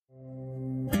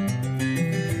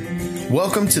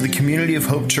Welcome to the Community of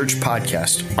Hope Church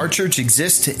podcast. Our church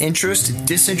exists to interest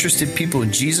disinterested people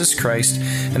in Jesus Christ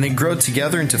and then grow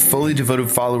together into fully devoted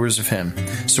followers of Him.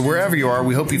 So wherever you are,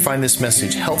 we hope you find this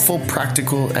message helpful,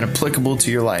 practical, and applicable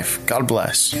to your life. God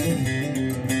bless.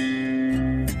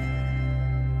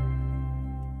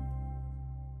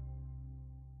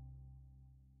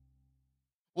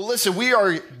 Well, listen, we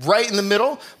are right in the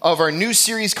middle of our new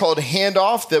series called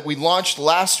Handoff that we launched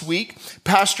last week.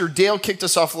 Pastor Dale kicked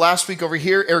us off last week over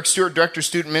here. Eric Stewart, Director of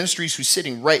Student Ministries, who's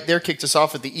sitting right there, kicked us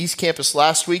off at the East Campus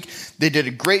last week. They did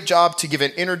a great job to give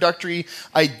an introductory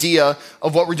idea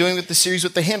of what we're doing with the series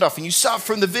with the Handoff. And you saw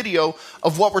from the video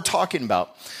of what we're talking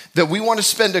about, that we want to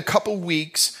spend a couple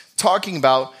weeks talking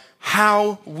about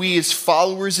how we as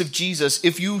followers of Jesus,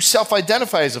 if you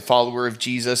self-identify as a follower of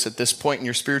Jesus at this point in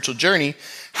your spiritual journey,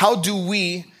 how do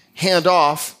we hand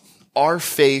off our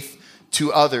faith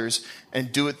to others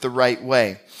and do it the right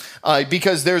way?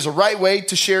 Because there's a right way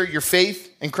to share your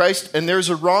faith in Christ and there's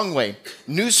a wrong way.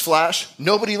 Newsflash,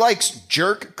 nobody likes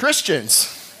jerk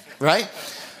Christians, right?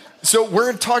 So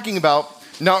we're talking about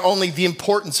not only the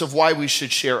importance of why we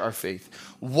should share our faith,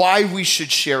 why we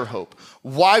should share hope,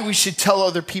 why we should tell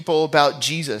other people about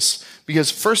Jesus.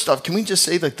 Because first off, can we just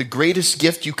say that the greatest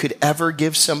gift you could ever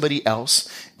give somebody else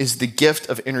is the gift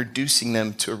of introducing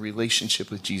them to a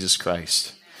relationship with Jesus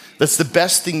Christ. That's the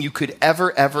best thing you could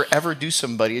ever do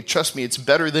somebody. Trust me, it's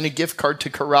better than a gift card to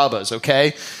Carrabba's,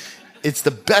 okay? It's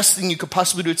the best thing you could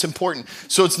possibly do. It's important.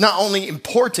 So it's not only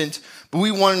important, but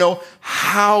we want to know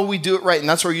how we do it right. And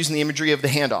that's why we're using the imagery of the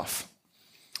handoff.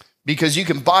 Because you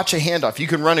can botch a handoff. You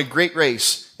can run a great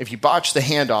race. If you botch the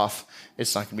handoff,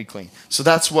 it's not going to be clean. So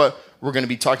that's what we're going to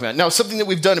be talking about. Now, something that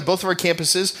we've done at both of our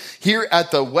campuses, here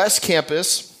at the West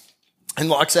Campus in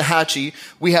Loxahatchee,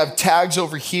 we have tags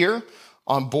over here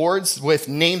on boards with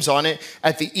names on it.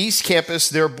 At the East Campus,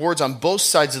 there are boards on both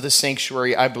sides of the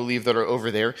sanctuary, I believe, that are over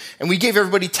there. And we gave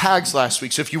everybody tags last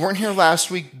week. So if you weren't here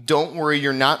last week, don't worry.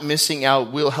 You're not missing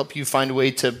out. We'll help you find a way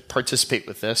to participate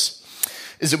with this.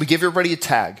 Is that we give everybody a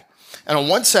tag. And on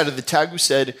one side of the tag, we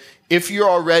said, if you're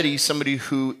already somebody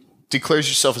who declares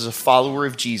yourself as a follower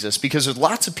of Jesus, because there's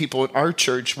lots of people in our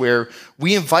church where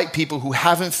we invite people who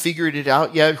haven't figured it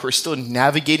out yet, who are still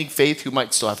navigating faith, who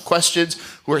might still have questions,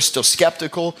 who are still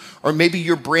skeptical, or maybe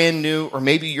you're brand new, or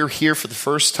maybe you're here for the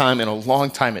first time in a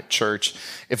long time at church.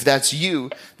 If that's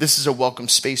you, this is a welcome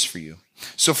space for you.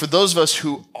 So for those of us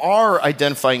who are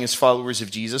identifying as followers of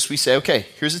Jesus, we say, okay,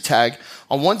 here's a tag.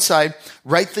 On one side,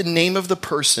 write the name of the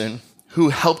person who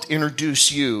helped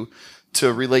introduce you to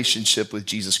a relationship with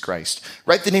Jesus Christ.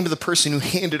 Write the name of the person who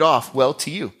handed off well to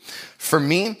you. For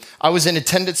me, I was in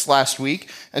attendance last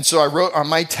week, and so I wrote on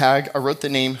my tag, I wrote the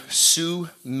name Sue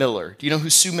Miller. Do you know who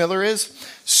Sue Miller is?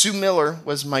 Sue Miller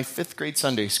was my 5th grade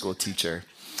Sunday school teacher.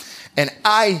 And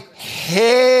I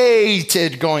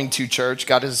hated going to church.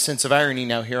 God has a sense of irony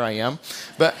now, here I am.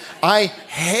 But I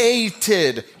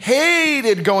hated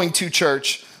going to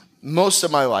church most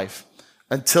of my life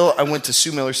until I went to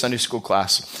Sue Miller's Sunday school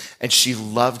class. And she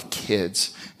loved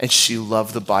kids, and she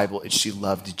loved the Bible, and she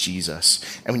loved Jesus.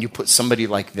 And when you put somebody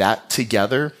like that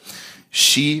together,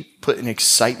 she put an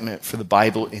excitement for the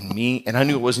Bible in me. And I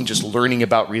knew it wasn't just learning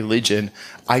about religion.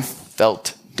 I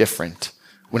felt different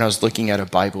when I was looking at a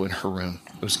Bible in her room.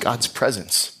 It was God's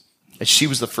presence. And she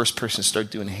was the first person to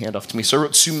start doing a handoff to me. So I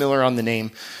wrote Sue Miller on the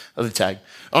name of the tag.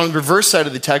 On the reverse side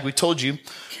of the tag, we told you,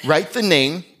 write the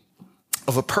name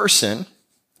of a person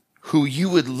who you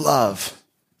would love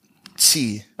to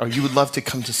see, or you would love to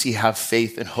come to see, have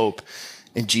faith and hope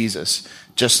in Jesus,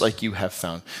 just like you have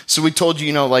found. So we told you,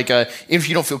 if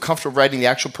you don't feel comfortable writing the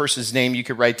actual person's name, you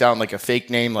could write down like a fake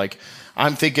name, like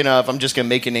I'm just going to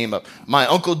make a name up. My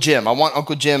Uncle Jim. I want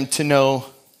Uncle Jim to know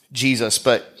Jesus,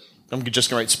 but I'm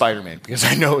just going to write Spider-Man because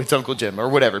I know it's Uncle Jim or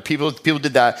whatever. People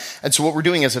did that. And so what we're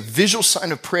doing as a visual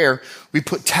sign of prayer, we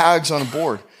put tags on a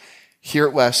board here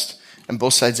at West and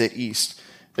both sides at East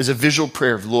as a visual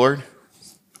prayer of, Lord,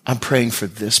 I'm praying for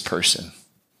this person,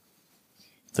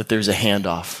 that there's a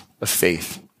handoff of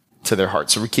faith to their heart.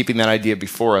 So we're keeping that idea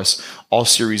before us all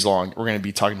series long. We're going to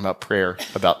be talking about prayer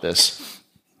about this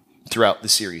throughout the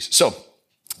series. So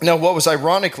now what was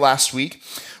ironic last week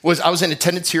was I was in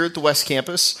attendance here at the West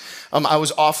Campus. I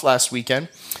was off last weekend,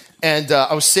 and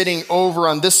I was sitting over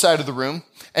on this side of the room.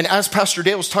 And as Pastor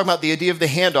Dale was talking about the idea of the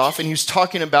handoff, and he was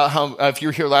talking about how, if you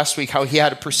were here last week, how he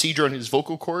had a procedure on his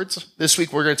vocal cords. This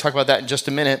week, we're going to talk about that in just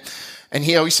a minute. And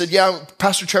he always said, yeah,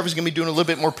 Pastor Trevor's going to be doing a little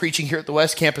bit more preaching here at the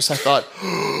West Campus. I thought,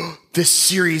 this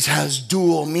series has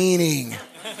dual meaning.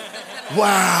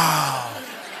 Wow.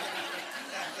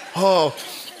 Oh,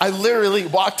 I literally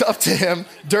walked up to him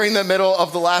during the middle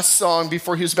of the last song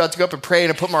before he was about to go up and pray,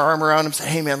 and I put my arm around him and said,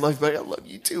 hey man, love you, buddy. I love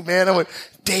you too, man. I went,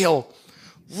 Dale,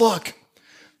 look,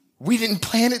 we didn't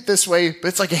plan it this way, but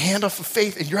it's like a handoff of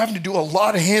faith, and you're having to do a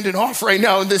lot of handing off right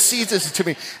now in this season to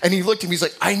me. And he looked at me, he's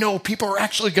like, I know, people are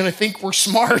actually going to think we're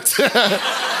smart.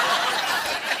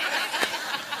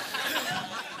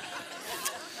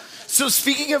 So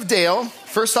speaking of Dale,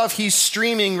 first off, he's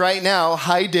streaming right now.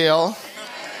 Hi, Dale.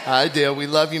 Hi, Dale. We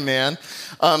love you, man.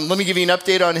 Let me give you an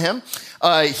update on him.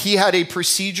 He had a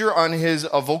procedure on his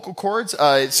vocal cords.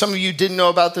 Some of you didn't know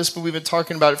about this, but we've been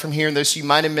talking about it from here and there, so you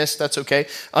might have missed. That's okay.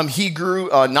 He grew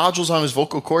nodules on his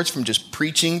vocal cords from just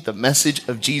preaching the message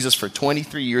of Jesus for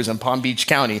 23 years in Palm Beach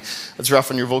County. That's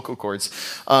rough on your vocal cords.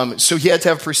 So he had to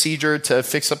have a procedure to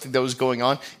fix something that was going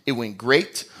on. It went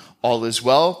great. All is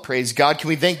well. Praise God. Can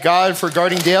we thank God for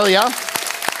guarding Dale? Yeah?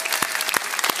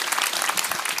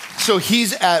 So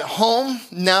he's at home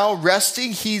now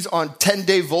resting. He's on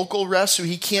 10-day vocal rest, so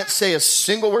he can't say a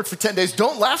single word for 10 days.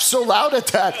 Don't laugh so loud at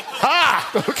that.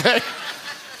 Ha! Okay.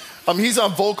 He's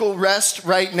on vocal rest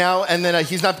right now, and then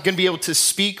he's not going to be able to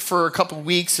speak for a couple of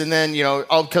weeks, and then,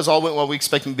 because all went well, we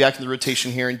expect him to be back in the rotation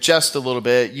here in just a little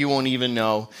bit. You won't even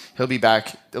know. He'll be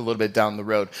back a little bit down the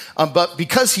road. But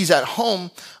because he's at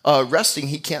home resting,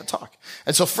 he can't talk.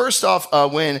 And so first off,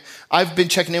 when I've been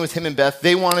checking in with him and Beth,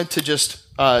 they wanted to just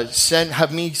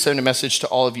have me send a message to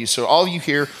all of you. So all of you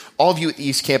here, all of you at the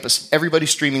East Campus, everybody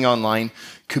streaming online,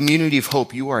 Community of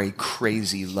Hope, you are a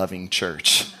crazy loving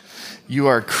church. You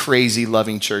are a crazy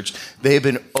loving church. They have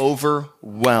been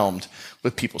overwhelmed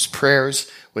with people's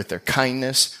prayers, with their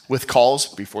kindness, with calls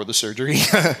before the surgery,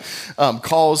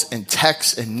 calls and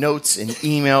texts and notes and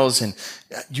emails. And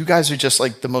you guys are just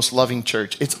like the most loving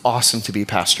church. It's awesome to be a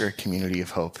pastor at Community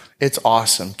of Hope. It's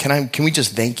awesome. Can we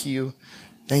just thank you?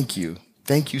 Thank you.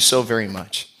 Thank you so very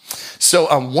much. So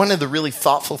one of the really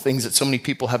thoughtful things that so many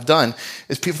people have done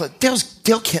is people like,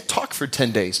 Dale can't talk for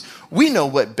 10 days. We know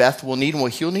what Beth will need and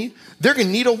what he'll need. They're going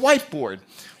to need a whiteboard.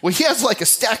 Well, he has like a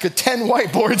stack of 10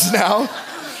 whiteboards now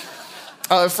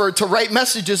to write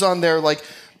messages on there like,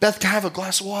 Beth, can I have a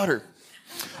glass of water?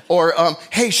 Or,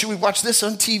 hey, should we watch this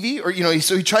on TV? Or,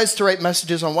 so he tries to write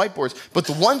messages on whiteboards. But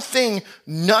the one thing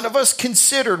none of us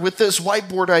considered with this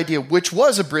whiteboard idea, which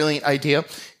was a brilliant idea,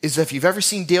 is that if you've ever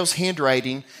seen Dale's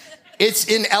handwriting, it's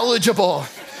ineligible.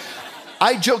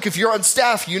 I joke, if you're on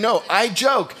staff, I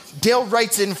joke. Dale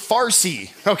writes in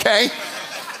Farsi, okay?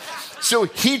 So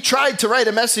he tried to write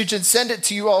a message and send it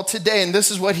to you all today, and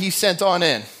this is what he sent on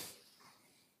in.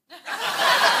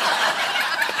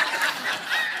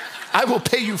 I will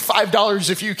pay you $5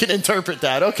 if you can interpret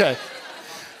that. Okay.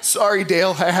 Sorry,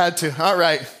 Dale, I had to. All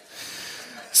right.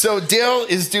 So Dale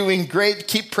is doing great.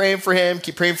 Keep praying for him.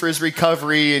 Keep praying for his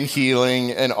recovery and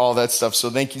healing and all that stuff. So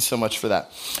thank you so much for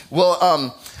that.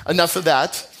 Well, enough of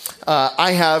that.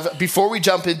 Before we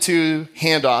jump into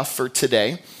handoff for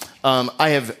today, I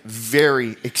have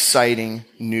very exciting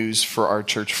news for our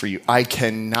church for you. I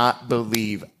cannot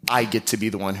believe I get to be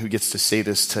the one who gets to say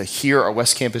this to here, our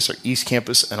West Campus, our East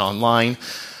Campus, and online.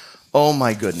 Oh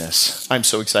my goodness. I'm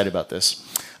so excited about this.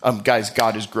 Guys,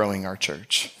 God is growing our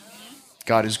church.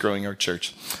 God is growing our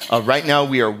church. Right now,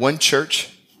 we are one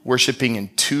church worshiping in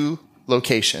 2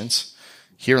 locations,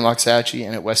 here in Loxahatchee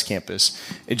and at West Campus.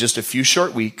 In just a few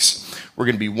short weeks, we're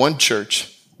going to be one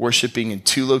church worshiping in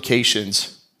 2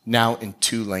 locations, now in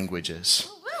 2 languages.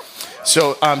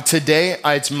 So today,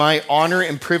 it's my honor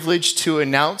and privilege to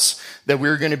announce that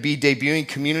we're going to be debuting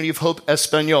Community of Hope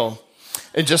Espanol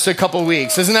in just a couple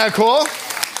weeks. Isn't that cool?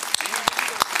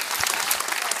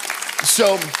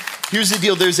 So here's the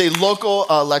deal. There's a local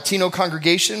Latino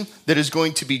congregation that is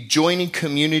going to be joining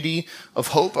Community of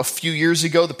Hope. A few years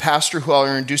ago, the pastor, who I'll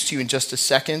introduce to you in just a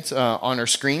second on our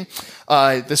screen,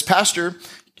 this pastor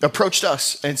approached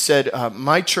us and said,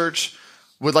 my church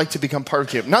would like to become part of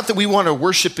Camp. Not that we want to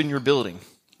worship in your building.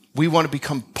 We want to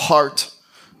become part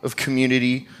of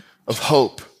Community of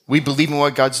Hope. We believe in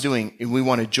what God's doing, and we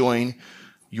want to join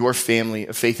your family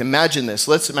of faith. Imagine this.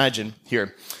 Let's imagine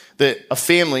here that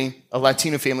a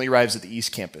Latino family arrives at the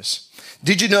East Campus.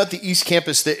 Did you know at the East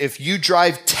Campus that if you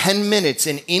drive 10 minutes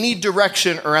in any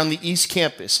direction around the East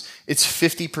Campus, it's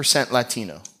 50%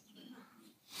 Latino?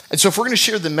 And so if we're going to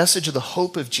share the message of the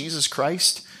hope of Jesus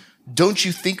Christ, don't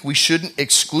you think we shouldn't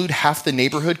exclude half the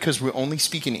neighborhood because we only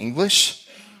speak in English?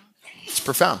 It's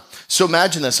profound. So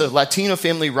imagine this. A Latino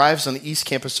family arrives on the East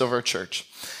Campus of our church.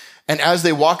 And as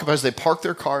they walk up, as they park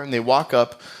their car and they walk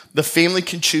up, the family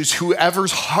can choose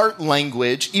whoever's heart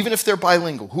language, even if they're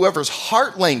bilingual, whoever's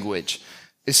heart language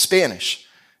is Spanish,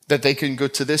 that they can go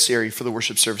to this area for the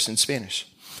worship service in Spanish.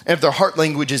 And if their heart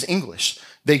language is English,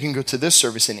 they can go to this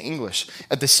service in English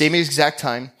at the same exact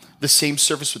time, the same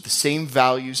service with the same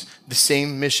values, the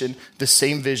same mission, the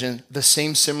same vision, the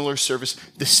same similar service,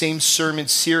 the same sermon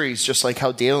series, just like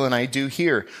how Dale and I do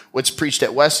here. What's preached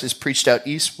at West is preached out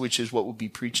East, which is what will be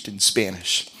preached in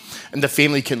Spanish. And the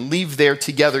family can leave there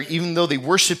together. Even though they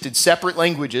worshiped in separate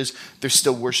languages, they're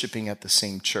still worshiping at the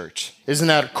same church. Isn't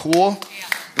that cool? Yeah.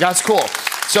 That's cool.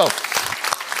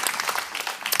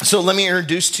 So let me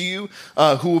introduce to you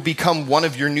who will become one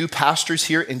of your new pastors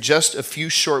here in just a few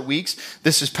short weeks.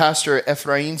 This is Pastor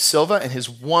Efrain Silva and his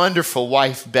wonderful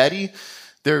wife, Betty.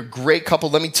 They're a great couple.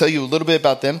 Let me tell you a little bit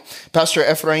about them. Pastor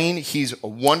Efrain, he's a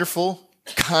wonderful,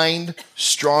 kind,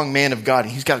 strong man of God.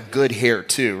 He's got good hair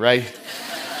too, right?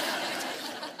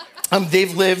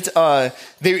 They've lived,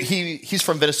 he's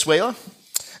from Venezuela,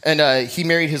 and he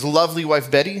married his lovely wife,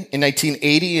 Betty, in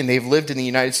 1980, and they've lived in the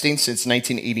United States since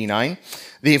 1989.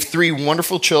 They have 3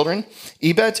 wonderful children,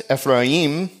 Ibet,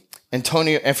 Ephraim,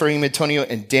 Antonio,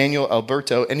 and Daniel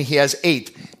Alberto, and he has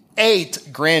 8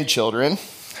 grandchildren.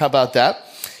 How about that?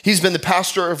 He's been the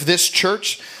pastor of this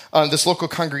church, this local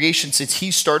congregation, since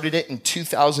he started it in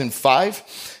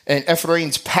 2005. And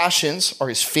Ephraim's passions are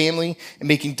his family and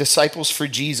making disciples for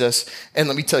Jesus. And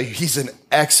let me tell you, he's an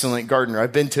excellent gardener.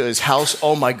 I've been to his house.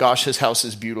 Oh my gosh, his house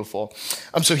is beautiful.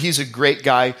 So he's a great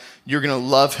guy. You're going to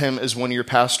love him as one of your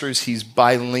pastors. He's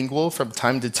bilingual. From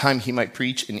time to time, he might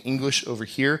preach in English over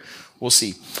here. We'll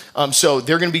see. So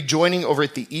they're going to be joining over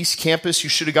at the East Campus. You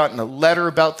should have gotten a letter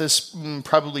about this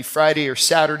probably Friday or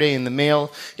Saturday in the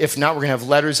mail. If not, we're going to have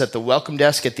letters at the welcome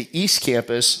desk at the East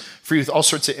Campus for you with all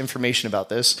sorts of information about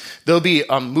this. They'll be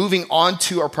moving on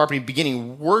to our property,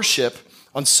 beginning worship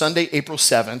on Sunday, April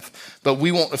 7th, but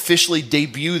we won't officially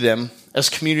debut them as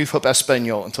Community of Hope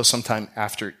Espanol until sometime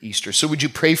after Easter. So would you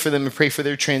pray for them and pray for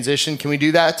their transition? Can we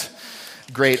do that?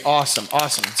 Great. Awesome.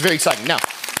 It's very exciting. Now,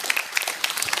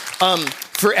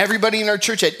 for everybody in our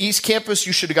church at East Campus,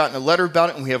 you should have gotten a letter about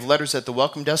it, and we have letters at the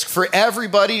welcome desk. For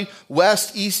everybody,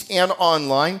 West, East, and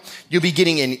online, you'll be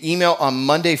getting an email on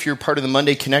Monday if you're part of the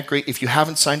Monday Connect. Great. If you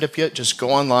haven't signed up yet, just go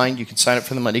online. You can sign up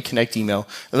for the Monday Connect email,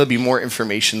 and there'll be more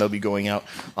information that'll be going out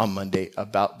on Monday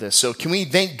about this. So can we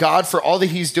thank God for all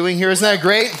that he's doing here? Isn't that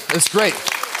great? That's great.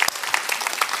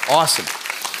 Awesome.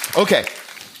 Okay,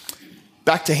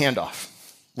 back to handoff.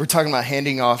 We're talking about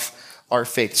handing off our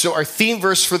faith. So our theme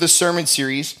verse for the sermon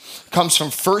series comes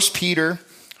from 1 Peter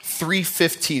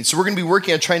 3:15. So we're going to be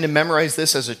working on trying to memorize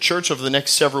this as a church over the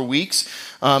next several weeks.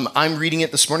 I'm reading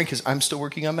it this morning because I'm still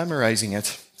working on memorizing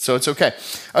it. So it's okay.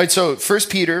 All right, so 1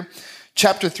 Peter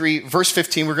chapter 3, verse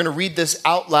 15. We're going to read this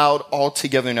out loud all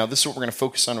together now. This is what we're going to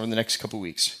focus on over the next couple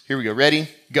weeks. Here we go. Ready?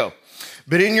 Go.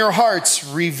 But in your hearts,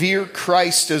 revere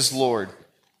Christ as Lord.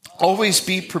 Always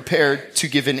be prepared to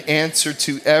give an answer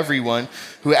to everyone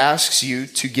who asks you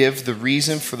to give the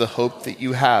reason for the hope that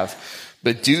you have.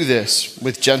 But do this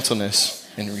with gentleness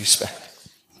and respect.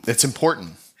 That's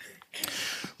important.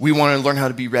 We want to learn how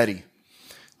to be ready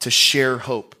to share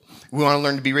hope. We want to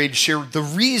learn to be ready to share the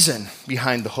reason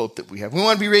behind the hope that we have. We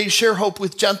want to be ready to share hope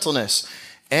with gentleness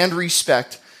and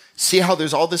respect. See how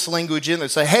there's all this language in there.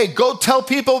 It's like, hey, go tell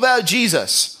people about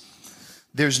Jesus.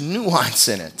 There's nuance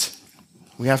in it.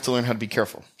 We have to learn how to be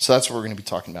careful. So that's what we're going to be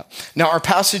talking about. Now, our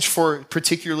passage for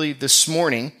particularly this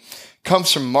morning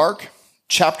comes from Mark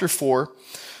chapter 4,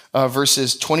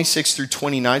 verses 26 through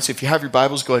 29. So if you have your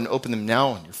Bibles, go ahead and open them now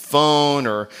on your phone,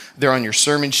 or they're on your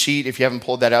sermon sheet. If you haven't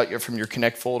pulled that out yet from your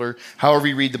Connect folder, however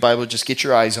you read the Bible, just get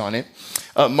your eyes on it.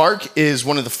 Mark is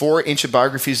one of the 4 ancient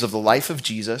biographies of the life of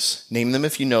Jesus. Name them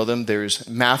if you know them. There's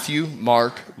Matthew,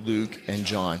 Mark, Luke, and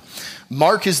John.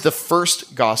 Mark is the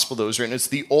first gospel that was written. It's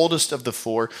the oldest of the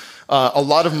 4. A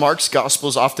lot of Mark's gospel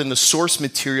is often the source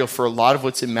material for a lot of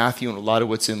what's in Matthew and a lot of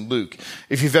what's in Luke.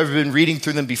 If you've ever been reading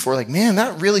through them before, like, man,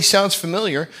 that really sounds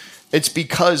familiar, it's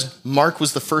because Mark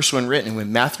was the first one written. And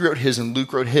when Matthew wrote his and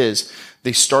Luke wrote his,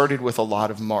 they started with a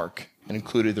lot of Mark and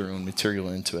included their own material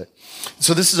into it.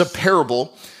 So this is a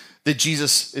parable that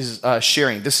Jesus is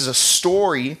sharing. This is a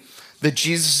story that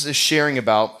Jesus is sharing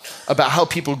about how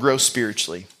people grow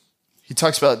spiritually. He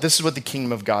talks about this is what the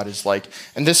kingdom of God is like.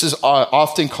 And this is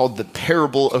often called the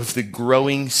parable of the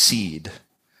growing seed.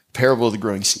 Parable of the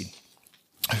growing seed.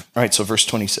 All right, so verse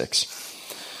 26.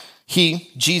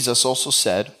 He, Jesus, also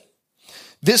said,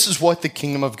 this is what the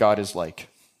kingdom of God is like.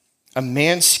 A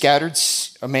man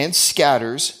scatters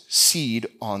seed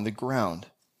on the ground.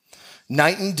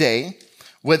 Night and day,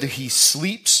 whether he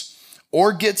sleeps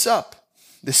or gets up,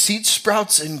 the seed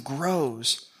sprouts and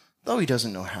grows, though he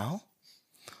doesn't know how.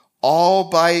 All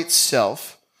by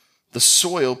itself, the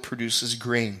soil produces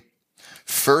grain.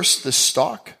 First the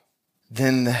stalk,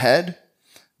 then the head,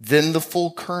 then the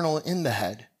full kernel in the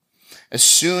head. As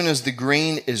soon as the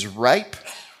grain is ripe,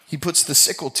 he puts the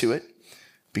sickle to it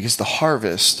because the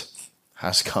harvest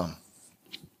has come.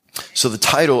 So the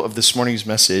title of this morning's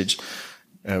message,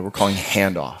 we're calling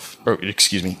Handoff,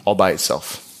 All by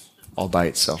Itself. All by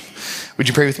itself. Would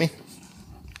you pray with me?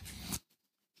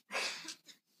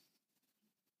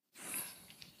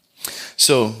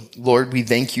 So, Lord, we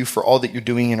thank you for all that you're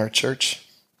doing in our church,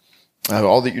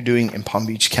 all that you're doing in Palm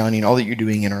Beach County, and all that you're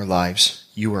doing in our lives.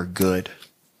 You are good.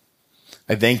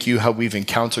 I thank you how we've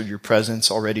encountered your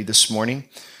presence already this morning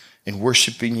in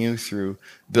worshiping you through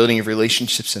building of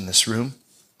relationships in this room,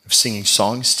 of singing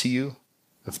songs to you,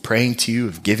 of praying to you,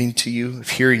 of giving to you, of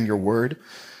hearing your word.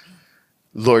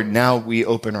 Lord, now we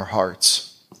open our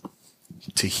hearts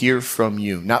to hear from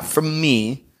you, not from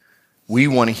me. We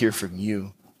want to hear from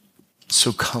you.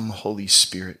 So come, Holy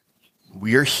Spirit.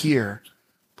 We are here,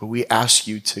 but we ask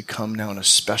you to come now in a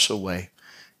special way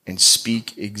and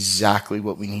speak exactly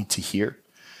what we need to hear.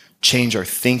 Change our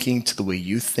thinking to the way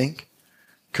you think.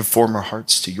 Conform our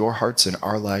hearts to your hearts and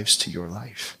our lives to your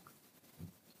life.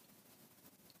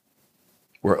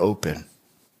 We're open.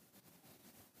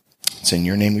 It's in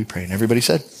your name we pray. And everybody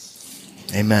said,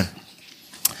 amen.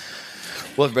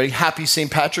 Well, everybody, happy St.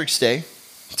 Patrick's Day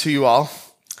to you all.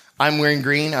 I'm wearing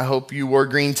green. I hope you wore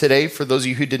green today. For those of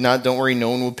you who did not, don't worry,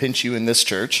 no one will pinch you in this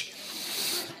church.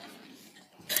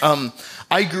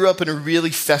 I grew up in a really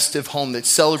festive home that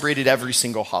celebrated every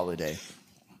single holiday.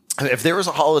 If there was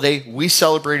a holiday, we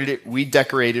celebrated it, we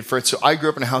decorated for it. So I grew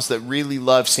up in a house that really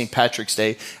loved St. Patrick's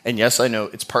Day. And yes, I know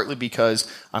it's partly because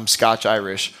I'm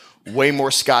Scotch-Irish, way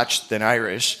more Scotch than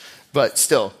Irish, but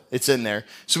still, it's in there.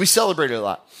 So we celebrated a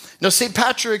lot. Now, St.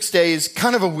 Patrick's Day is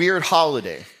kind of a weird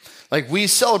holiday. Like, we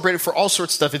celebrate it for all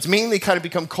sorts of stuff. It's mainly kind of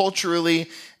become culturally,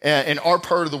 in our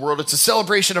part of the world, it's a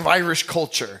celebration of Irish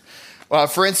culture.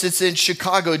 For instance, in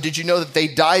Chicago, did you know that they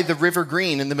dye the river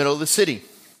green in the middle of the city?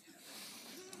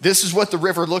 This is what the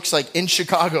river looks like in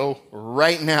Chicago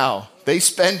right now. They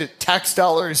spend tax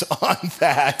dollars on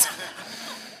that.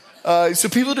 So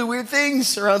people do weird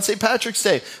things around St. Patrick's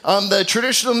Day. The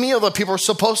traditional meal that people are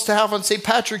supposed to have on St.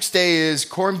 Patrick's Day is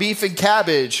corned beef and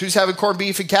cabbage. Who's having corned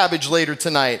beef and cabbage later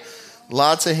tonight?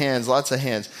 Lots of hands, lots of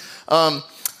hands.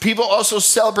 People also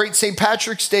celebrate St.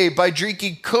 Patrick's Day by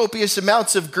drinking copious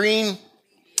amounts of green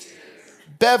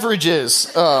beverages.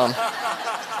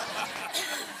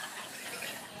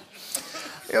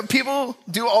 People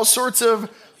do all sorts of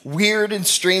weird and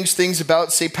strange things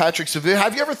about St. Patrick's Day.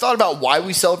 Have you ever thought about why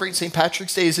we celebrate St.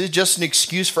 Patrick's Day? Is it just an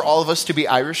excuse for all of us to be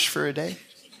Irish for a day?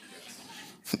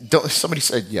 Somebody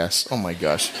said yes. Oh my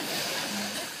gosh.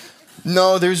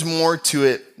 No, there's more to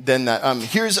it than that.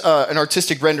 Here's an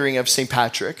artistic rendering of St.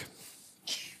 Patrick.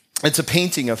 It's a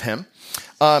painting of him.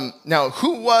 Now,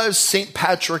 who was St.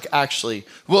 Patrick actually?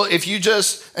 Well, if you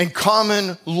just, in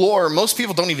common lore, most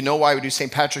people don't even know why we do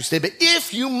St. Patrick's Day, but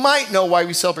if you might know why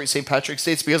we celebrate St. Patrick's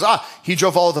Day, it's because, he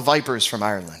drove all the vipers from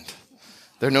Ireland.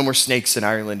 There are no more snakes in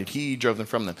Ireland, and he drove them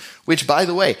from them. Which, by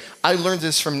the way, I learned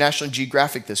this from National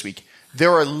Geographic this week.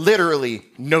 There are literally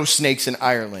no snakes in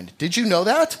Ireland. Did you know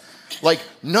that? Like,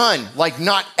 none. Like,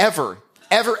 not ever.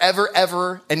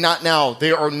 Ever, and not now.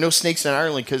 There are no snakes in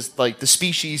Ireland because, like, the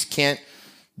species can't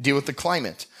deal with the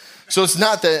climate. So it's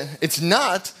not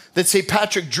that St.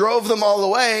 Patrick drove them all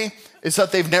away. It's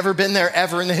that they've never been there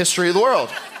ever in the history of the world.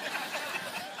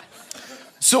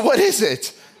 So what is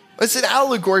it? It's an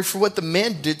allegory for what the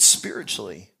man did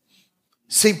spiritually.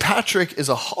 St. Patrick is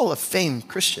a Hall of Fame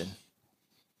Christian.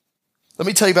 Let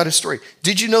me tell you about his story.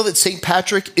 Did you know that St.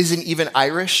 Patrick isn't even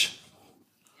Irish?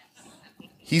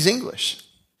 He's English.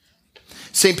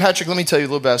 St. Patrick, let me tell you a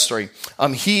little bit about his story.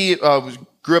 He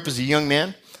grew up as a young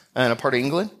man in a part of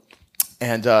England,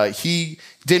 and he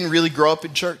didn't really grow up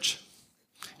in church.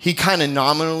 He kind of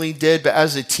nominally did, but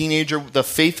as a teenager, the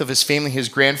faith of his family, his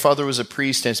grandfather was a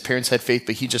priest, and his parents had faith,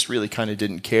 but he just really kind of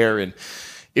didn't care, and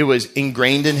it was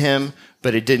ingrained in him,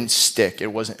 but it didn't stick.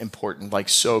 It wasn't important, like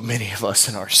so many of us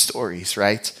in our stories,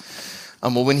 right?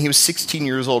 Well, when he was 16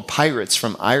 years old, pirates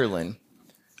from Ireland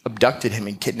abducted him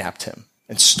and kidnapped him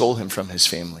and stole him from his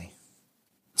family.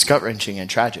 It's gut-wrenching and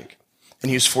tragic. And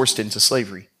he was forced into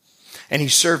slavery. And he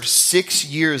served 6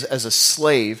 years as a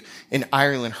slave in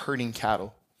Ireland herding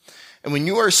cattle. And when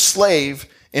you are a slave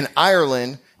in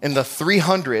Ireland in the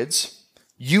 300s,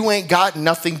 you ain't got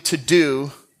nothing to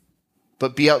do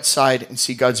but be outside and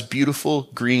see God's beautiful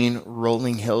green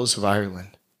rolling hills of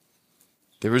Ireland.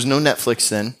 There was no Netflix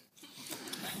then.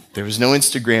 There was no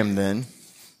Instagram then.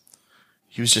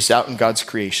 He was just out in God's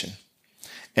creation.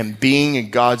 And being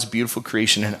in God's beautiful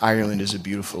creation in Ireland is a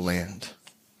beautiful land.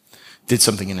 Did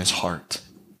something in his heart.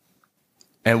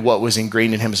 And what was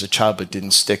ingrained in him as a child but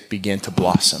didn't stick began to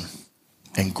blossom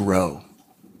and grow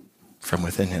from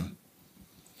within him.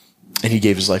 And he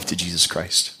gave his life to Jesus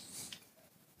Christ.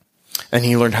 And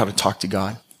he learned how to talk to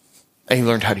God. And he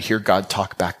learned how to hear God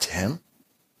talk back to him.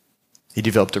 He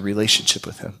developed a relationship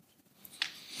with him.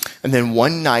 And then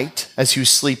one night, as he was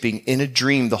sleeping, in a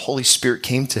dream, the Holy Spirit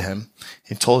came to him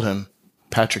and told him,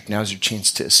 Patrick, now's your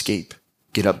chance to escape.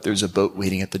 Get up, there's a boat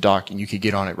waiting at the dock, and you could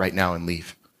get on it right now and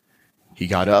leave. He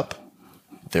got up,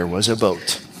 there was a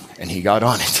boat, and he got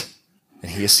on it,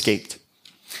 and he escaped.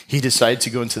 He decided to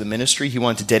go into the ministry. He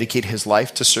wanted to dedicate his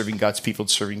life to serving God's people,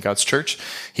 to serving God's church.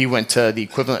 He went to the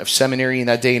equivalent of seminary in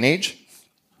that day and age.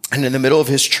 And in the middle of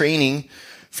his training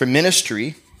for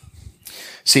ministry,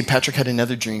 St. Patrick had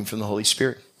another dream from the Holy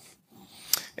Spirit.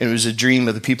 And it was a dream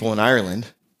of the people in Ireland,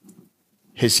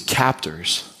 his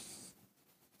captors,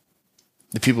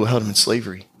 the people who held him in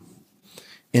slavery.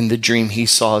 In the dream, he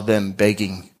saw them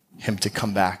begging him to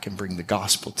come back and bring the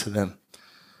gospel to them.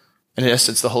 And in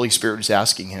essence, the Holy Spirit was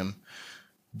asking him,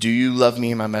 do you love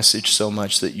me and my message so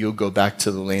much that you'll go back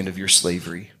to the land of your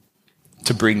slavery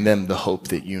to bring them the hope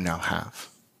that you now have?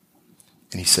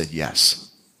 And he said,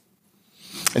 yes.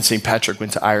 And St. Patrick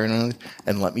went to Ireland,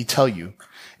 and let me tell you,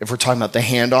 if we're talking about the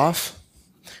handoff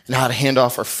and how to hand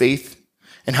off our faith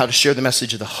and how to share the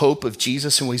message of the hope of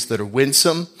Jesus in ways that are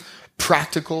winsome,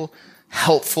 practical,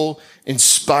 helpful,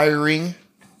 inspiring,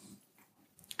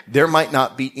 there might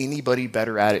not be anybody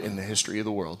better at it in the history of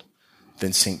the world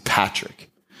than St. Patrick.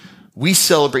 We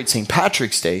celebrate St.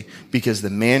 Patrick's Day because the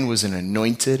man was an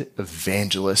anointed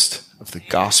evangelist of the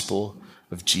gospel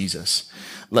of Jesus.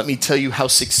 Let me tell you how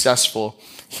successful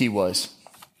he was.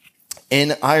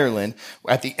 In Ireland,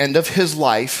 at the end of his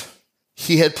life,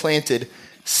 he had planted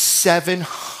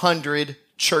 700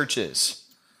 churches.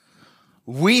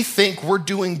 We think we're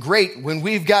doing great when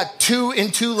we've got 2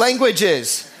 in 2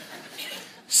 languages.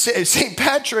 St.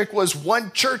 Patrick was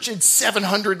one church in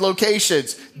 700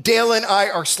 locations. Dale and I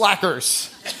are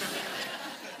slackers.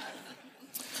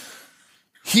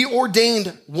 He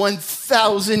ordained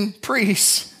 1,000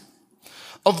 priests.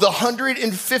 Of the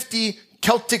 150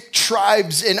 Celtic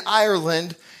tribes in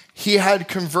Ireland, he had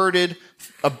converted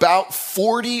about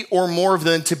 40 or more of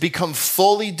them to become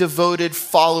fully devoted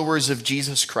followers of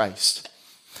Jesus Christ.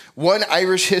 One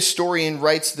Irish historian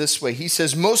writes this way. He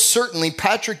says, most certainly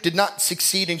Patrick did not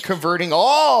succeed in converting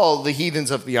all the heathens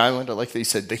of the island. I like that he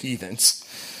said the heathens.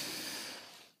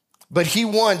 But he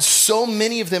won so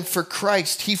many of them for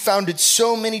Christ. He founded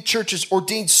so many churches,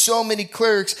 ordained so many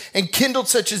clerics, and kindled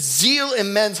such a zeal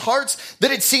in men's hearts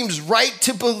that it seems right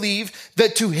to believe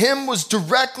that to him was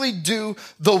directly due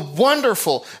the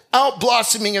wonderful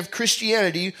outblossoming of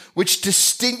Christianity, which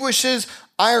distinguishes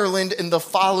Ireland in the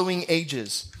following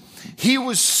ages. He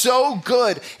was so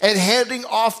good at handing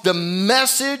off the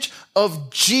message of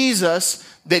Jesus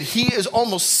that he is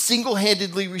almost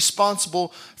single-handedly responsible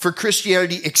for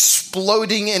Christianity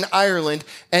exploding in Ireland.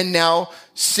 And now,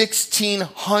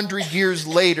 1,600 years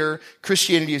later,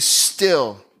 Christianity is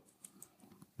still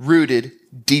rooted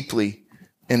deeply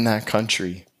in that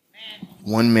country.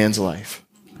 One man's life.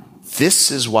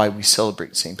 This is why we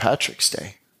celebrate St. Patrick's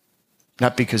Day.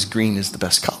 Not because green is the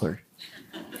best color,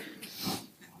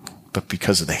 but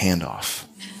because of the handoff.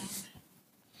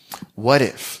 What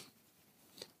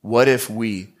if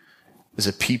we, as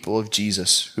a people of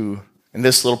Jesus, who, in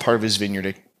this little part of his vineyard,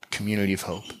 a community of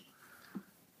hope,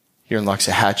 here in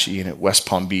Loxahatchee and at West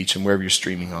Palm Beach and wherever you're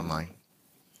streaming online,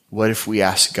 what if we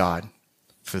ask God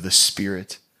for the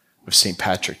spirit of St.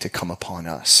 Patrick to come upon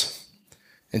us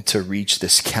and to reach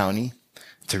this county,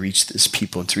 to reach this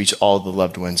people, and to reach all the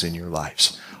loved ones in your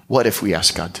lives? What if we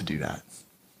ask God to do that?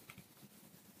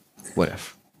 What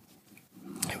if?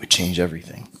 It would change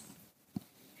everything.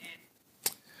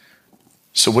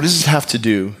 So what does this have to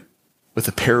do with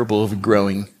the parable of a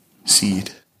growing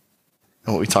seed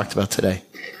and what we talked about today?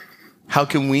 How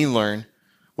can we learn?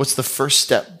 What's the first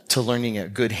step to learning a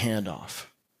good handoff?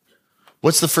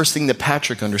 What's the first thing that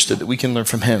Patrick understood that we can learn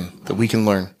from him, that we can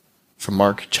learn from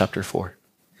Mark chapter 4?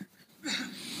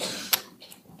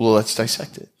 Well, let's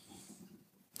dissect it.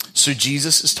 So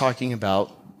Jesus is talking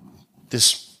about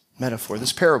this metaphor,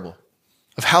 this parable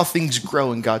of how things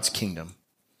grow in God's kingdom.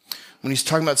 When he's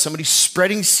talking about somebody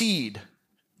spreading seed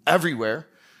everywhere,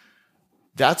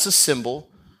 that's a symbol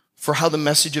for how the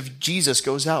message of Jesus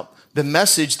goes out. The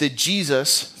message that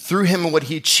Jesus, through him and what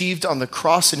he achieved on the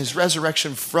cross and his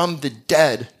resurrection from the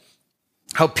dead,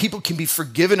 how people can be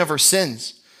forgiven of our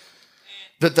sins,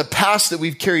 that the past that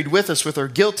we've carried with us with our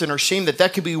guilt and our shame,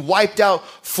 that can be wiped out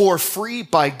for free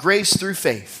by grace through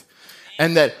faith.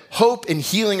 and that hope and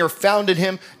healing are found in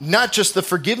him, not just the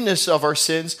forgiveness of our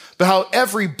sins, but how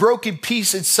every broken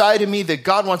piece inside of me that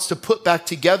God wants to put back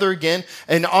together again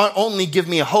and not only give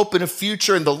me a hope and a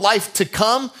future and the life to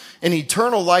come, an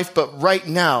eternal life, but right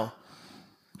now,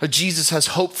 how Jesus has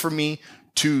hope for me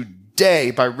today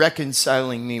by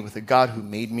reconciling me with a God who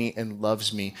made me and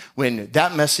loves me. When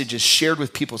that message is shared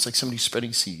with people, it's like somebody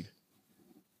spreading seed.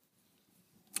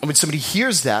 And when somebody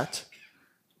hears that,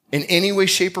 in any way,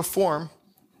 shape, or form,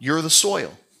 you're the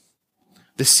soil.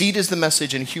 The seed is the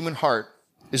message, and a human heart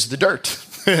is the dirt.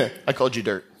 I called you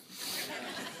dirt.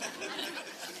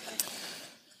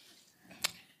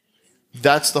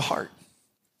 That's the heart.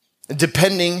 And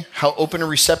depending how open and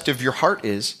receptive your heart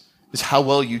is how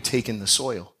well you take in the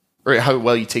soil, or how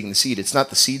well you take in the seed. It's not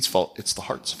the seed's fault, it's the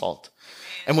heart's fault.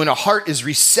 And when a heart is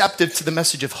receptive to the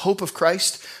message of hope of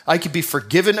Christ, I can be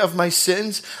forgiven of my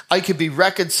sins. I can be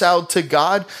reconciled to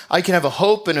God. I can have a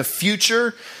hope and a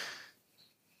future.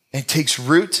 And it takes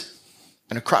root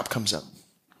and a crop comes up.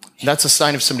 And that's a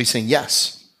sign of somebody saying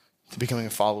yes to becoming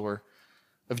a follower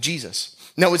of Jesus.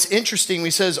 Now, what's interesting, he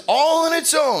says, all on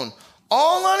its own,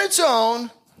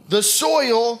 the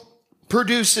soil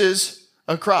produces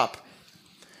a crop.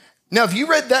 Now, if you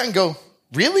read that and go,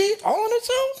 really? All on its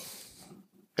own?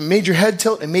 It made your head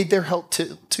tilt and made their head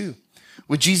tilt too.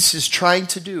 What Jesus is trying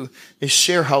to do is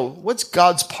share what's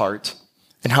God's part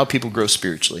and how people grow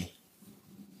spiritually.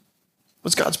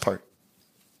 What's God's part?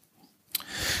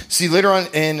 See, later on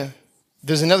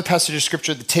there's another passage of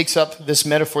scripture that takes up this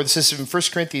metaphor. This is in 1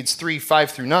 Corinthians 3,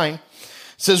 5-9. It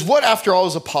says, what after all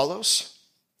is Apollos?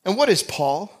 And what is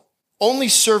Paul? Only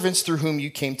servants through whom you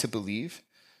came to believe,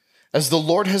 as the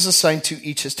Lord has assigned to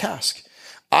each his task.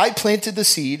 I planted the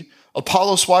seed,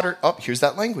 Apollos watered, here's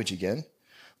that language again,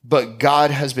 but God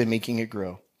has been making it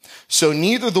grow. So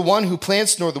neither the one who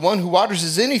plants nor the one who waters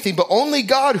is anything, but only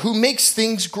God who makes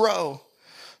things grow.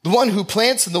 The one who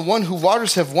plants and the one who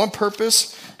waters have one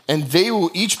purpose, and they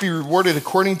will each be rewarded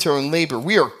according to their own labor.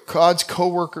 We are God's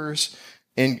co-workers,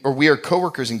 we are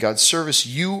co-workers in God's service.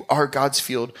 You are God's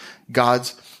field,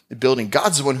 God's building.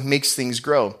 God's the one who makes things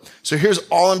grow. So here's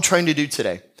all I'm trying to do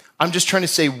today. I'm just trying to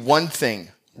say one thing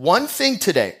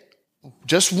today.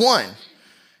 Just one.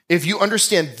 If you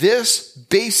understand this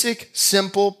basic,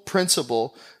 simple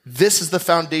principle, this is the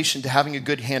foundation to having a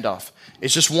good handoff.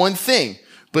 It's just one thing.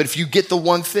 But if you get the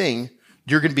one thing,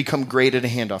 you're going to become great at a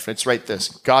handoff. And it's right this.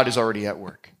 God is already at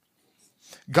work.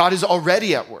 God is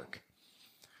already at work.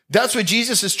 That's what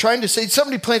Jesus is trying to say.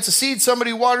 Somebody plants a seed,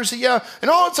 somebody waters it, and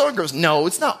all its own grows. No,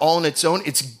 it's not all on its own.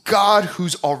 It's God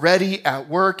who's already at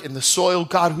work in the soil,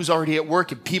 God who's already at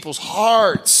work in people's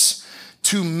hearts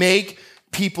to make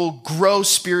people grow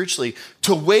spiritually,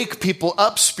 to wake people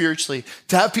up spiritually,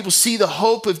 to have people see the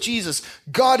hope of Jesus.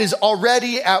 God is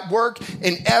already at work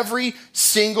in every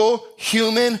single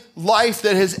human life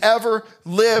that has ever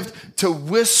lived to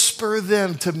whisper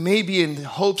them to maybe in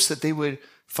hopes that they would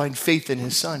find faith in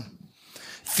his son.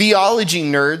 Theology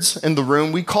nerds in the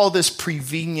room, we call this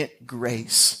prevenient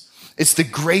grace. It's the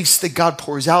grace that God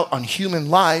pours out on human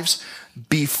lives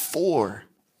before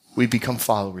we become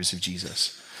followers of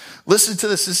Jesus. Listen to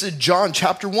this. This is John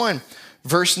chapter 1,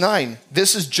 verse 9.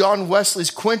 This is John Wesley's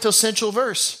quintessential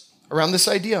verse around this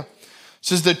idea. It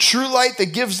says, the true light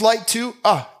that gives light to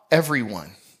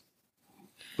everyone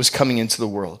was coming into the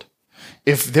world.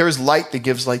 If there's light that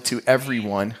gives light to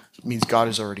everyone, it means God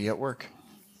is already at work.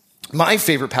 My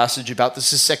favorite passage about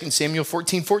this is 2 Samuel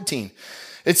 14:14.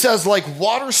 It says, like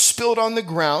water spilled on the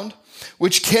ground,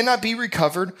 which cannot be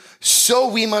recovered, so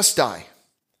we must die.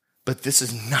 But this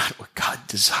is not what God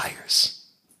desires.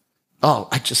 Oh,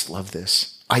 I just love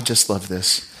this.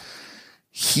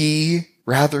 He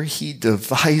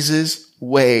devises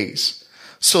ways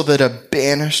so that a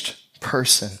banished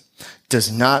person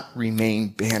does not remain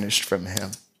banished from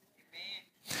him.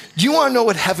 Do you want to know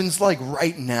what heaven's like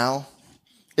right now?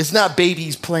 It's not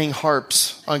babies playing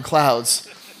harps on clouds.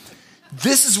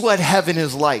 This is what heaven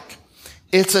is like.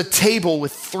 It's a table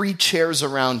with 3 chairs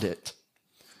around it,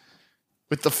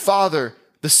 with the Father,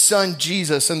 the Son,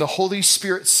 Jesus, and the Holy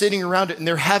Spirit sitting around it, and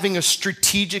they're having a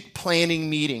strategic planning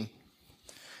meeting,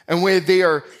 and where they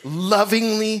are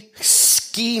lovingly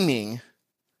scheming,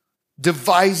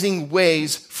 devising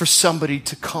ways for somebody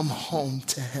to come home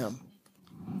to him.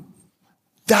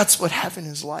 That's what heaven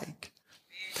is like.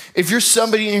 If you're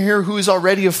somebody in here who is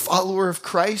already a follower of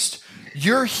Christ,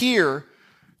 you're here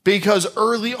because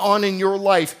early on in your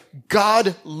life,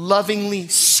 God lovingly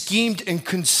schemed and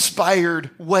conspired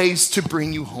ways to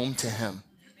bring you home to him.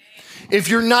 If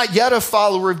you're not yet a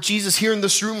follower of Jesus here in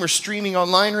this room or streaming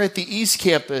online or at the East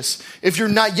Campus, if you're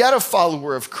not yet a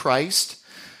follower of Christ,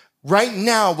 Right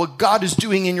now, what God is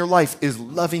doing in your life is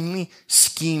lovingly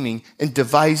scheming and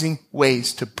devising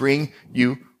ways to bring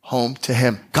you home to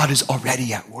him. God is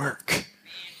already at work.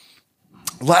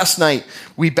 Last night,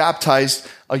 we baptized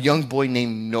a young boy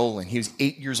named Nolan. He was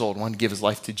 8 years old, wanted to give his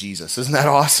life to Jesus. Isn't that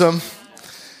awesome?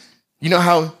 You know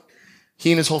how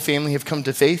he and his whole family have come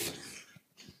to faith?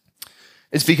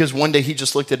 It's because one day he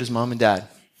just looked at his mom and dad.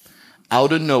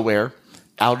 Out of nowhere,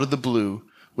 out of the blue,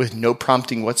 with no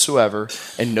prompting whatsoever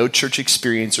and no church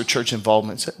experience or church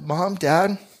involvement, said, Mom,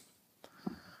 Dad,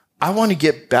 I want to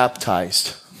get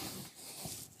baptized.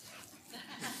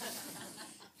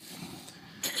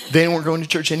 They weren't going to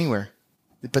church anywhere.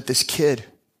 But this kid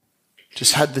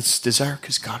just had this desire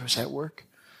because God was at work.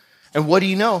 And what do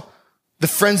you know? The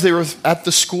friends they were at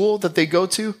the school that they go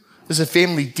to is a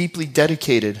family deeply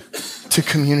dedicated to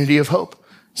Community of Hope.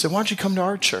 So why don't you come to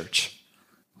our church?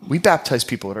 We baptize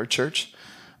people at our church.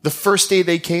 The first day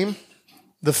they came,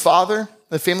 the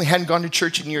family hadn't gone to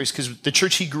church in years because the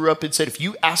church he grew up in said, if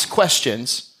you ask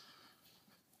questions,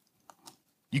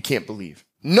 you can't believe.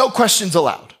 No questions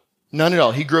allowed. None at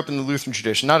all. He grew up in the Lutheran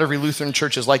tradition. Not every Lutheran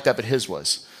church is like that, but his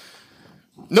was.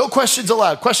 No questions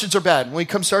allowed. Questions are bad. When he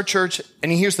comes to our church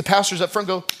and he hears the pastors up front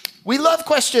go, we love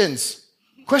questions.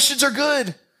 Questions are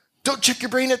good. Don't check your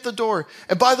brain at the door.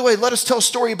 And by the way, let us tell a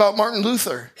story about Martin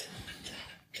Luther.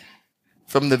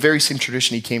 From the very same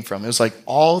tradition he came from. It was like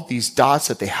all these dots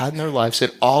that they had in their lives,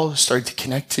 it all started to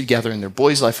connect together in their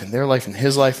boy's life and their life and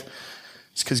his life.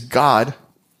 It's because God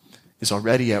is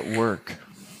already at work.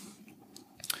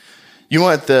 You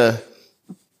want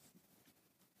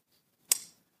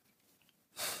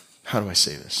how do I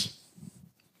say this?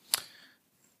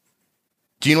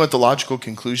 Do you know what the logical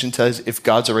conclusion says? If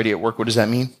God's already at work, what does that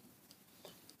mean?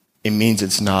 It means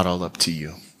it's not all up to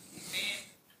you.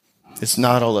 It's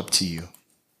not all up to you.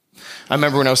 I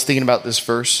remember when I was thinking about this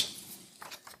verse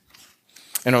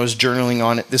and I was journaling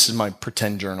on it. This is my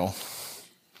pretend journal.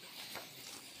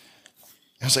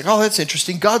 I was like, oh, that's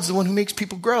interesting. God's the one who makes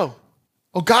people grow.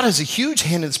 Oh, God has a huge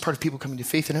hand in this part of people coming to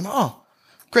faith in him. Oh,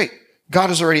 great. God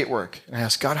is already at work. And I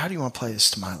asked, God, how do you want to apply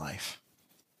this to my life?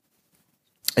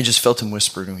 I just felt him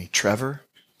whisper to me, Trevor,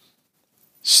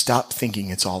 stop thinking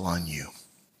it's all on you.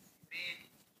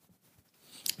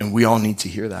 And we all need to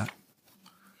hear that.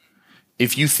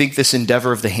 If you think this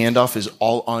endeavor of the handoff is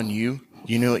all on you,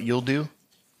 you know what you'll do?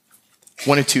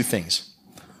 One of two things.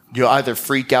 You'll either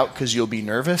freak out because you'll be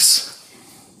nervous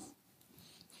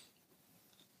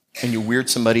and you'll weird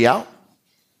somebody out,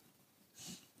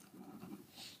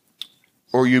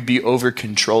 or you'll be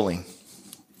over-controlling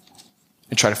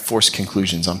and try to force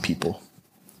conclusions on people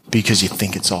because you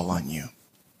think it's all on you.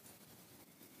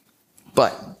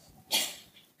 But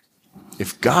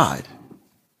if God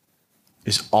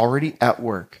is already at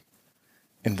work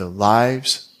in the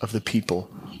lives of the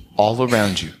people all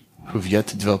around you who have yet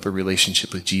to develop a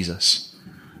relationship with Jesus,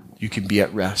 you can be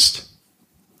at rest.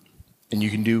 And you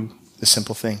can do the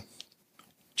simple thing.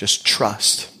 Just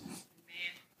trust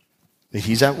that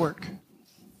he's at work.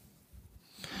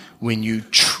 When you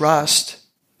trust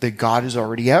that God is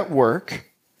already at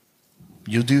work,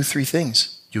 you'll do three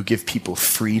things. You'll give people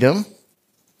freedom.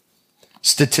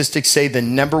 Statistics say the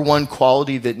number one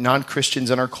quality that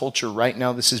non-Christians in our culture right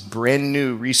now, this is brand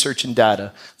new research and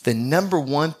data, the number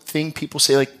one thing people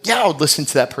say, like, yeah, I would listen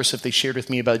to that person if they shared with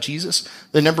me about Jesus.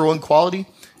 The number one quality,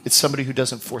 it's somebody who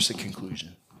doesn't force a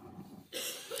conclusion.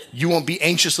 You won't be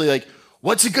anxiously like,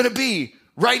 what's it going to be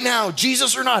right now?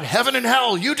 Jesus or not? Heaven and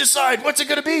hell. You decide. What's it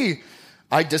going to be?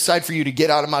 I decide for you to get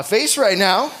out of my face right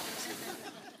now.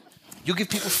 You'll give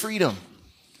people freedom.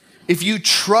 If you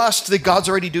trust that God's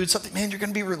already doing something, man, you're going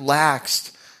to be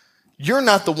relaxed. You're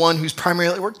not the one who's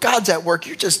primarily at work. God's at work.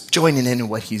 You're just joining in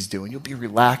what he's doing. You'll be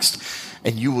relaxed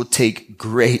and you will take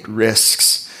great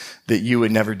risks that you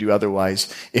would never do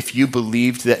otherwise. If you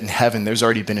believed that in heaven there's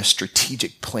already been a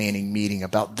strategic planning meeting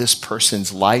about this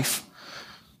person's life,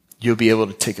 you'll be able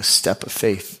to take a step of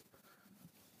faith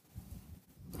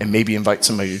and maybe invite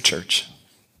somebody to church.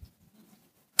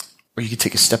 Or you could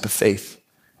take a step of faith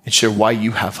and share why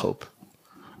you have hope,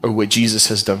 or what Jesus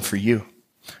has done for you,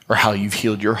 or how you've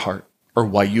healed your heart, or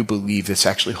why you believe this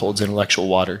actually holds intellectual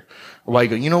water, or why you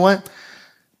go, you know what?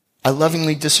 I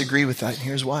lovingly disagree with that, and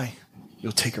here's why.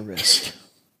 You'll take a risk.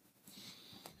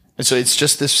 And so it's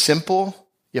just this simple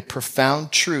yet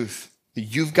profound truth that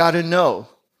you've got to know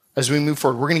as we move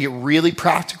forward. We're going to get really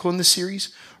practical in this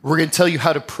series. We're going to tell you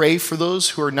how to pray for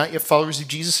those who are not yet followers of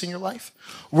Jesus in your life.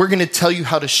 We're going to tell you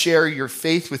how to share your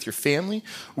faith with your family.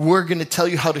 We're going to tell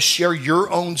you how to share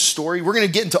your own story. We're going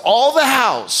to get into all the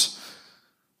hows.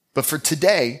 But for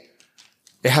today,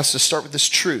 it has to start with this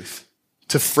truth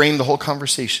to frame the whole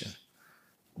conversation.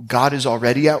 God is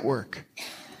already at work.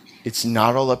 It's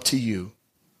not all up to you.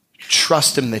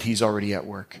 Trust him that he's already at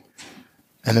work.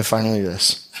 And then finally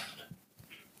this,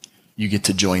 you get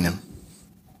to join him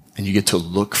and you get to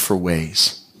look for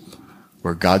ways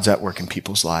where God's at work in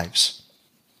people's lives.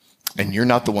 And you're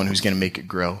not the one who's going to make it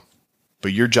grow,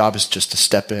 but your job is just to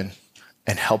step in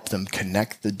and help them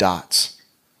connect the dots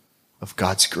of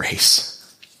God's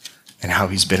grace and how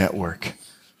he's been at work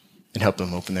and help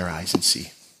them open their eyes and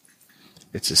see.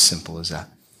 It's as simple as that.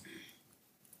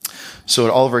 So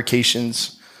at all of our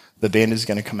occasions, the band is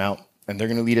going to come out and they're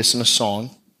going to lead us in a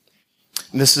song.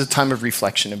 And this is a time of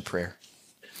reflection and prayer.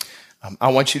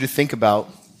 I want you to think about,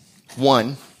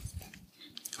 one,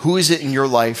 who is it in your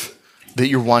life that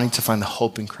you're wanting to find the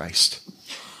hope in Christ?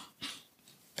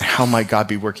 And how might God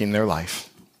be working in their life?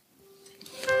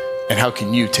 And how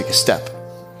can you take a step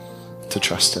to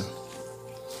trust him?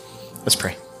 Let's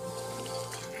pray.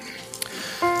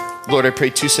 Lord, I pray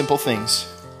two simple things.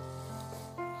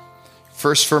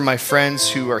 First, for my friends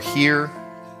who are here,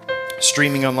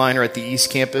 streaming online or at the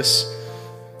East Campus.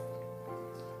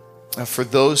 For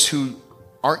those who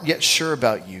aren't yet sure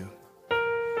about you,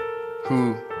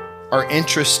 who are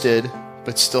interested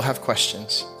but still have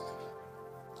questions,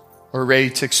 or ready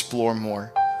to explore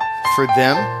more. For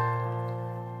them,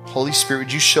 Holy Spirit,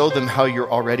 would you show them how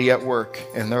you're already at work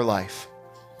in their life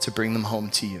to bring them home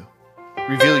to you?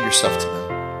 Reveal yourself to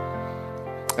them.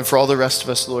 And for all the rest of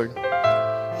us, Lord,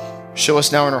 show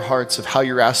us now in our hearts of how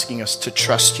you're asking us to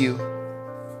trust you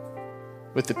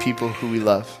with the people who we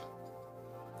love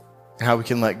and how we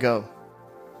can let go.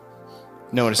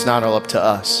 No, it's not all up to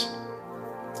us,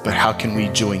 but how can we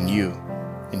join you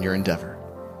in your endeavor?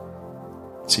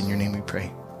 It's in your name we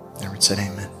pray. Everyone said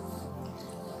amen.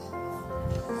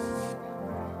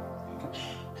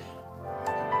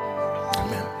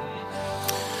 Amen.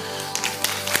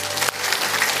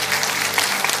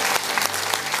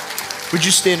 Would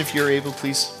you stand if you're able,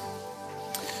 please?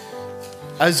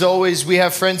 As always, we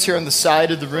have friends here on the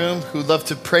side of the room who love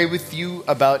to pray with you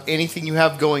about anything you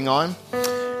have going on.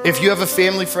 If you have a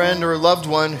family friend or a loved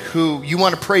one who you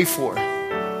want to pray for,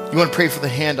 you want to pray for the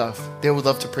handoff, they would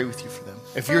love to pray with you for them.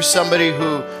 If you're somebody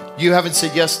who you haven't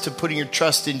said yes to putting your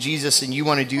trust in Jesus and you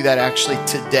want to do that actually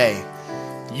today,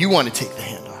 you want to take the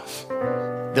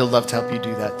handoff, they'll love to help you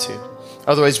do that too.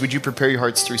 Otherwise, would you prepare your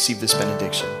hearts to receive this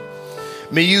benediction?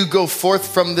 May you go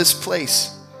forth from this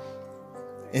place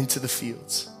into the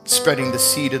fields, spreading the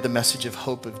seed of the message of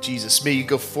hope of Jesus. May you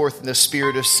go forth in the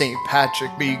spirit of St.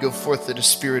 Patrick. May you go forth in a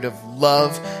spirit of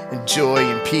love and joy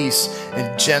and peace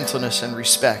and gentleness and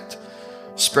respect,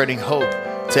 spreading hope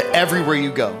to everywhere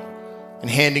you go and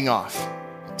handing off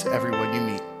to everyone you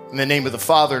meet. In the name of the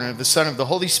Father and of the Son and of the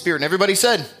Holy Spirit. And everybody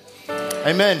said,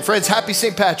 amen. Friends, happy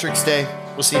St. Patrick's Day.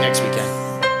 We'll see you next weekend.